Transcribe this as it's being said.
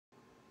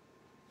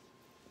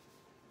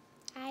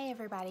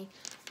everybody.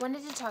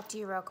 Wanted to talk to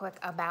you real quick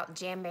about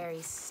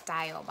Jamberry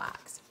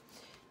Stylebox.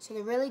 So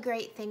the really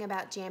great thing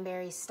about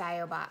Jamberry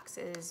Stylebox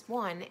is,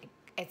 one,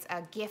 it's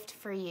a gift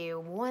for you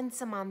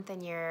once a month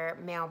in your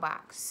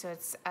mailbox. So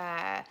it's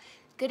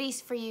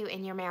goodies for you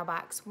in your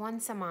mailbox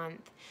once a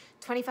month,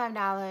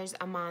 $25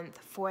 a month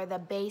for the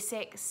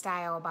basic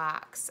style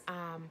box.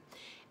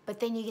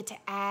 But then you get to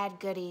add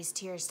goodies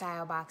to your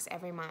style box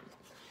every month.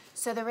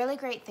 So the really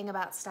great thing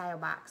about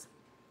Stylebox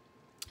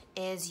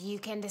is you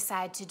can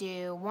decide to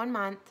do 1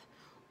 month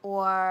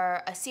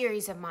or a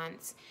series of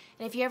months.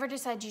 And if you ever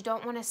decide you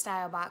don't want a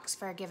style box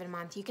for a given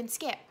month, you can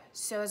skip.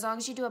 So as long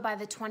as you do it by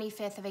the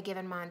 25th of a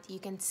given month, you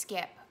can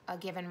skip a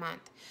given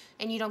month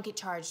and you don't get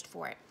charged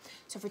for it.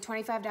 So for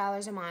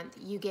 $25 a month,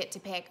 you get to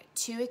pick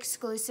 2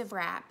 exclusive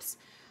wraps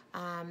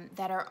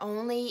that are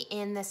only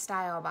in the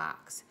style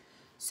box.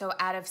 So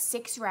out of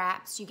 6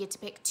 wraps, you get to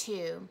pick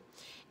 2.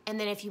 And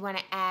then if you want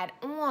to add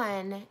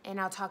on,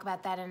 and I'll talk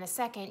about that in a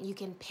second, you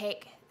can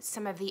pick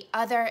some of the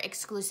other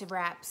exclusive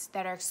wraps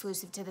that are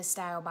exclusive to the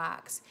style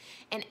box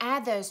and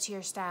add those to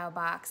your style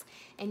box,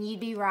 and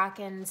you'd be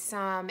rocking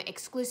some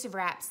exclusive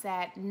wraps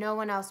that no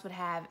one else would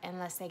have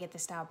unless they get the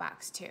style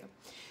box too.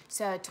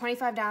 So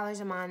 $25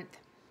 a month,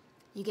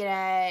 you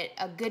get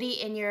a goodie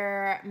in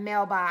your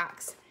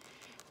mailbox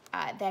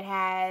that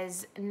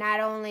has not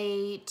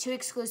only 2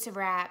 exclusive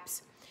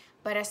wraps,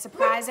 but a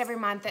surprise every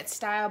month that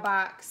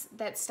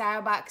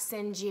Stylebox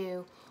sends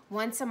you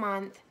once a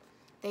month.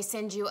 They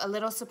send you a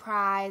little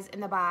surprise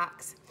in the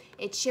box.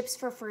 It ships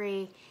for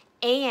free.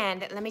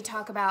 And let me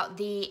talk about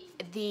the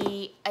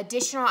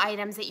additional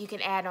items that you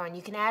can add on.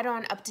 You can add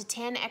on up to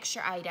 10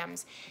 extra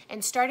items.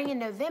 And starting in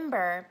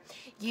November,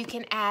 you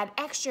can add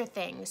extra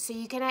things. So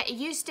you can, it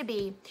used to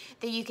be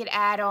that you could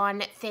add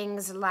on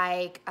things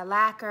like a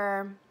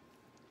lacquer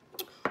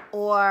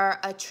or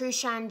a True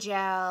Shine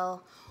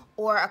gel,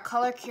 or a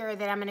color cure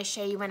that I'm going to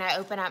show you when I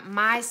open up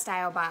my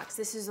style box.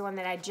 This is the one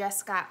that I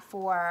just got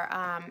for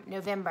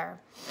November,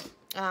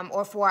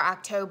 or for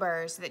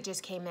October's that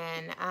just came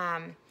in.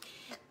 I'm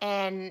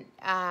trying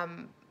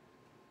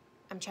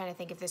to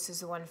think if this is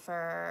the one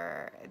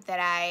for that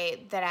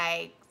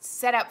I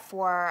set up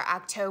for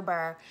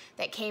October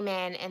that came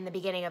in the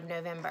beginning of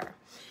November.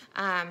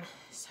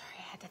 Sorry,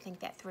 I had to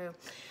think that through.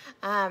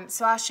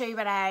 So I'll show you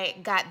what I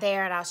got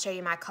there, and I'll show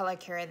you my color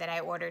cure that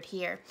I ordered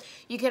here.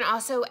 You can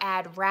also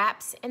add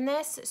wraps in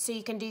this, so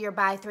you can do your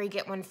buy 3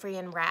 get 1 free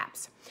in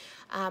wraps.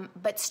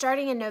 But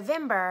starting in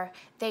November,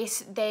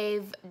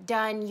 they've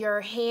done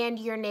your hand,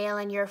 your nail,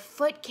 and your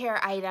foot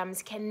care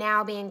items can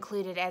now be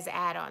included as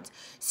add-ons.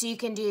 So you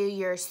can do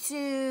your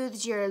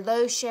Soothes, your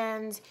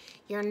Lotions,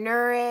 your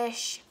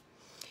Nourish,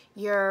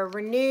 your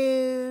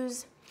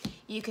Renews.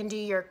 You can do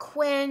your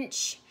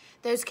Quench.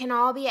 Those can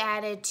all be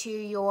added to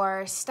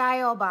your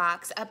style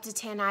box, up to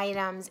 10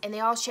 items, and they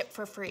all ship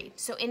for free.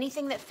 So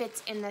anything that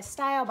fits in the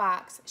style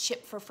box,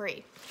 ship for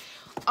free.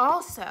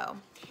 Also,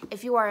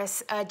 if you are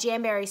a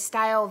Jamberry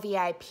Style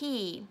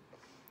VIP,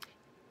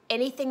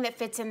 anything that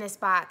fits in this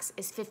box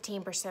is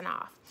 15%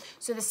 off.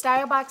 So the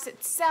style box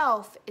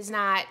itself is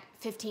not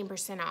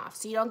 15% off.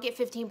 So you don't get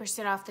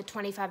 15% off the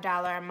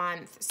 $25 a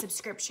month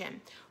subscription.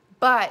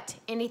 But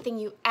anything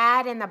you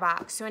add in the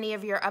box, so any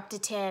of your up to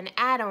 10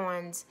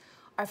 add-ons,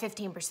 are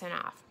 15%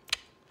 off.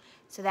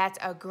 So that's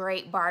a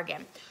great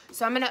bargain.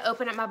 So I'm going to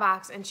open up my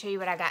box and show you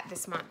what I got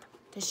this month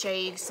to show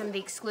you some of the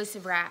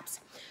exclusive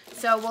wraps.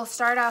 So we'll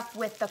start off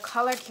with the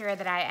color cure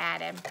that I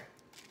added.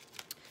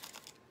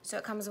 So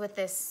it comes with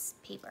this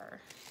paper,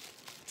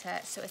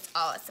 so it's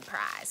all a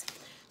surprise.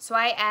 So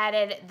I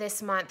added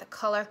this month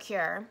color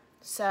cure.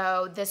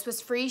 So this was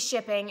free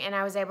shipping, and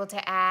I was able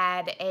to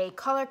add a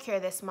color cure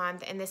this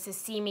month, and this is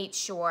Sea Meets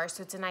Shore,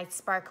 so it's a nice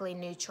sparkly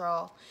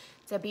neutral.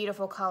 It's a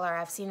beautiful color.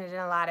 I've seen it in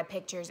a lot of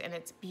pictures, and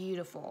it's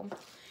beautiful.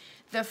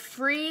 The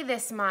free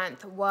this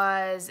month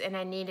was, and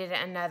I needed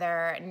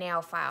another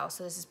nail file,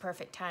 so this is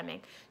perfect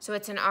timing. So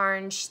it's an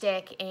orange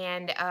stick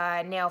and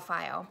a nail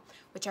file,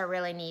 which I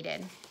really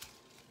needed.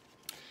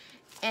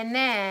 And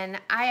then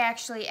I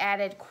actually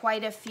added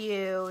quite a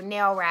few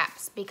nail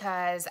wraps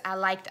because I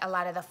liked a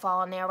lot of the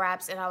fall nail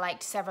wraps, and I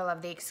liked several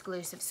of the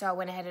exclusives, so I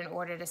went ahead and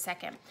ordered a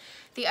second.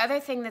 The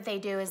other thing that they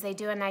do is they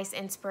do a nice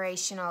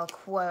inspirational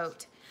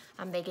quote.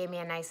 They gave me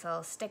a nice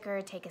little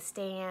sticker, take a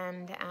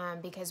stand,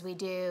 because we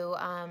do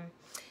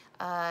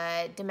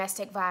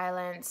domestic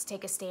violence,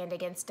 take a stand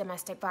against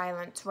domestic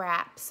violence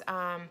wraps,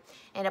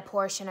 and a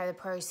portion of the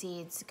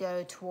proceeds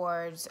go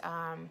towards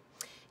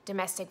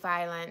domestic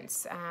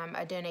violence,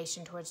 a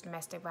donation towards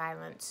domestic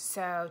violence.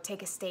 So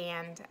take a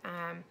stand,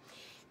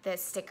 the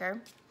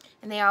sticker.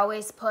 And they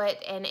always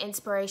put an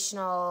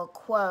inspirational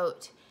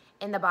quote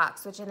in the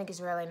box, which I think is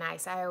really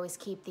nice. I always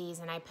keep these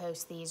and I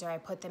post these, or I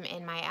put them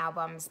in my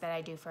albums that I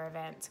do for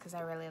events because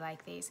I really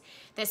like these.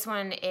 This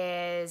one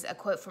is a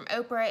quote from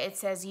Oprah. It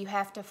says, "You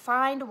have to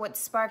find what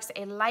sparks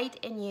a light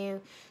in you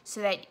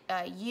so that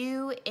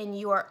you, in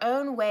your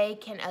own way,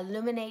 can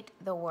illuminate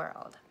the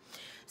world."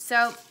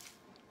 So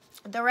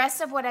the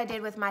rest of what I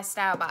did with my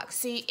style box.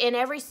 So in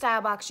every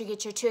style box, you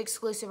get your 2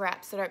 exclusive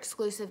wraps that are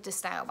exclusive to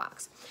style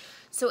box.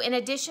 So in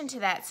addition to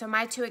that, so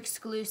my 2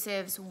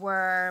 exclusives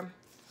were,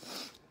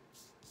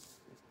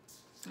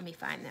 let me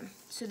find them.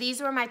 So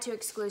these were my 2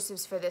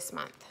 exclusives for this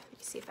month. Let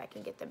me see if I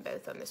can get them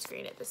both on the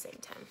screen at the same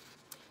time.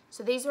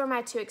 So these were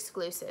my 2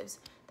 exclusives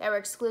that were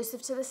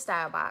exclusive to the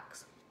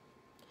Stylebox.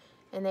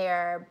 And they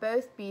are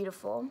both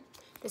beautiful.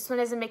 This one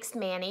is a mixed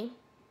mani,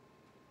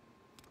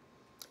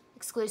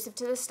 exclusive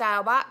to the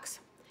Stylebox.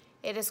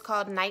 It is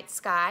called Night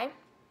Sky.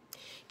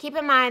 Keep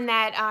in mind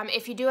that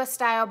if you do a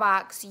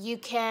Stylebox, you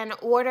can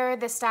order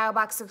the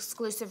Stylebox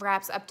exclusive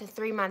wraps up to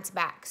 3 months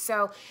back.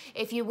 So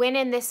if you went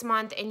in this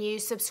month and you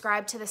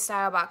subscribe to the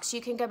Stylebox, you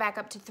can go back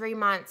up to 3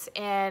 months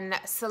and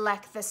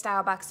select the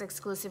Stylebox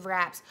exclusive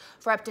wraps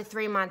for up to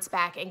 3 months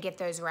back and get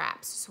those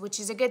wraps, which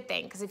is a good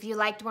thing, because if you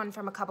liked one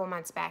from a couple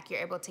months back, you're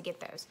able to get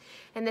those.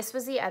 And this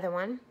was the other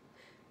one,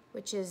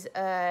 which is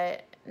a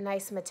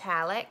nice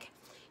metallic,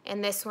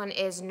 and this one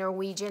is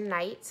Norwegian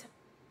Night.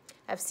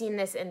 I've seen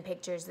this in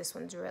pictures. This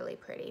one's really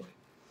pretty.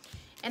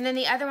 And then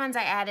the other ones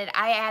I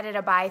added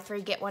a buy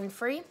 3 get 1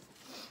 free.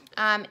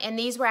 And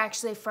these were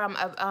actually from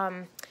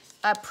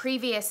a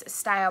previous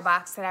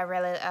Stylebox that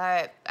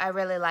I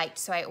really liked,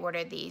 so I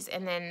ordered these.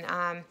 And then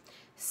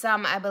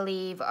some I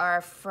believe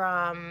are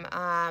from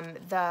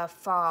the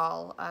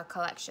fall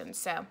collection.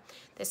 So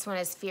this one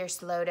is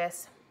Fierce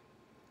Lotus,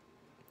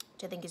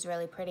 which I think is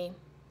really pretty.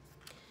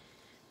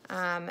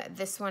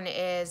 This one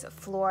is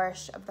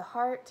Flourish of the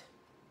Heart.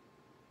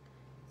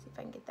 If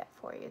I can get that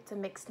for you. It's a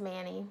mixed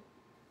mani.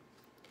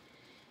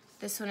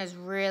 This one is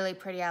really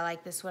pretty. I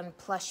like this one,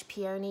 Plush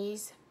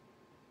Peonies.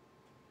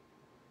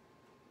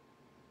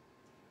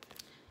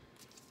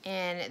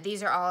 And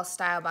these are all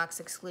Stylebox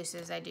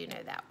exclusives. I do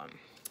know that one.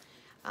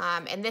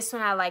 And this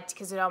one I liked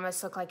because it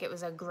almost looked like it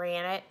was a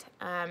granite.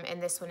 And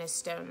this one is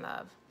Stone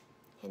Love,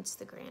 hence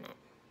the granite.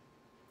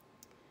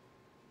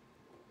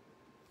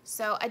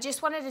 So I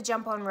just wanted to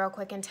jump on real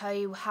quick and tell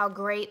you how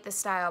great the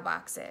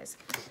Stylebox is.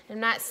 I'm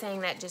not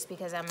saying that just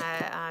because I'm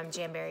a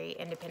Jamberry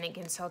independent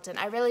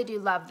consultant. I really do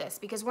love this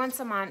because once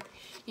a month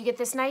you get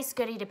this nice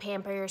goodie to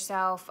pamper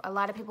yourself. A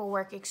lot of people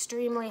work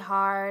extremely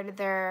hard.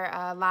 Their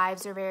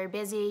lives are very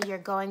busy. You're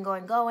going.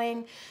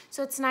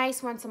 So it's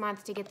nice once a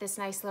month to get this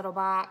nice little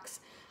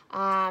box.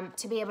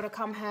 To be able to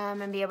come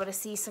home and be able to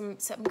see some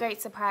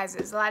great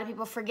surprises. A lot of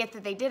people forget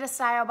that they did a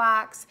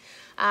Stylebox,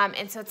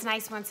 and so it's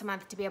nice once a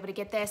month to be able to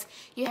get this.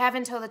 You have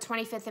until the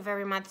 25th of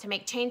every month to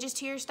make changes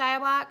to your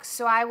Stylebox,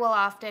 so I will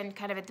often,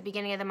 kind of at the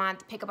beginning of the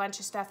month, pick a bunch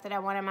of stuff that I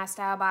want in my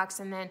Stylebox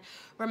and then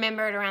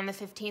remember it around the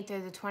 15th or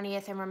the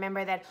 20th and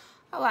remember that,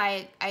 oh,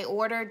 I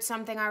ordered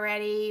something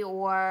already,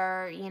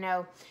 or, you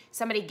know,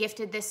 somebody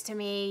gifted this to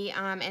me,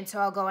 and so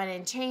I'll go in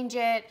and change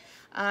it.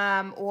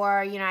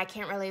 Or, you know, I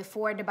can't really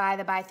afford to buy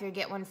the buy 3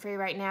 get 1 free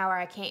right now, or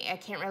I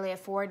can't really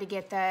afford to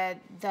get the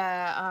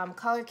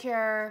color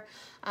cure,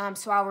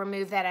 so I'll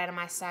remove that out of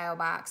my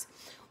Stylebox.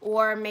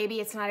 Or maybe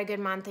it's not a good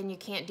month and you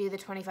can't do the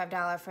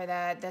 $25 for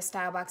the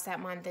Stylebox that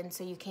month, and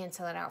so you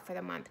cancel it out for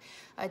the month.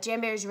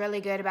 Jamberry is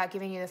really good about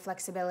giving you the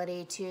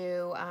flexibility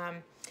to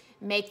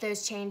make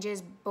those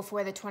changes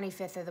before the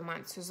 25th of the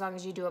month. So as long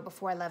as you do it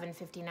before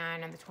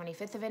 11:59 on the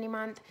 25th of any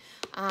month,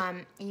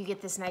 you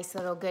get this nice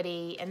little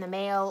goodie in the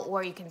mail,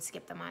 or you can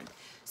skip the month.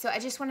 So I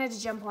just wanted to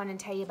jump on and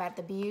tell you about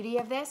the beauty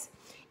of this.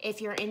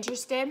 If you're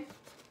interested,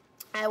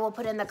 I will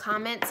put in the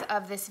comments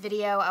of this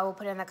video, I will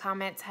put in the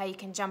comments how you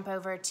can jump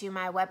over to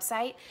my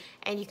website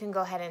and you can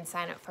go ahead and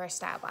sign up for a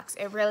Stylebox.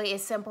 It really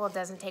is simple. It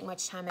doesn't take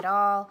much time at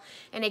all.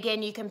 And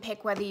again, you can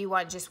pick whether you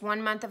want just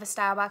 1 month of a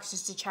Stylebox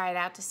just to try it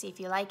out to see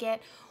if you like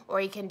it, or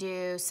you can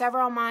do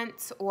several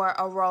months or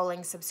a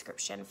rolling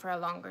subscription for a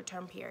longer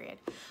term period.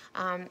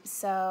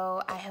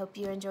 So I hope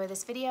you enjoy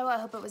this video. I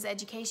hope it was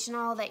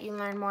educational, that you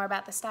learn more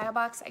about the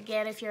Stylebox.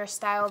 Again, if you're a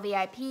Style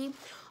VIP,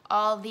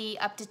 all the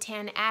up to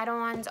 10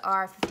 add-ons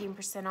are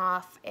 15%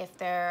 off if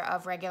they're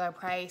of regular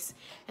price,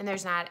 and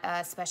there's not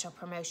a special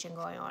promotion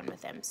going on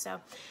with them. So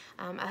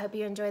I hope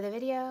you enjoy the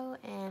video,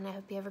 and I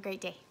hope you have a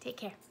great day. Take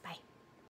care. Bye.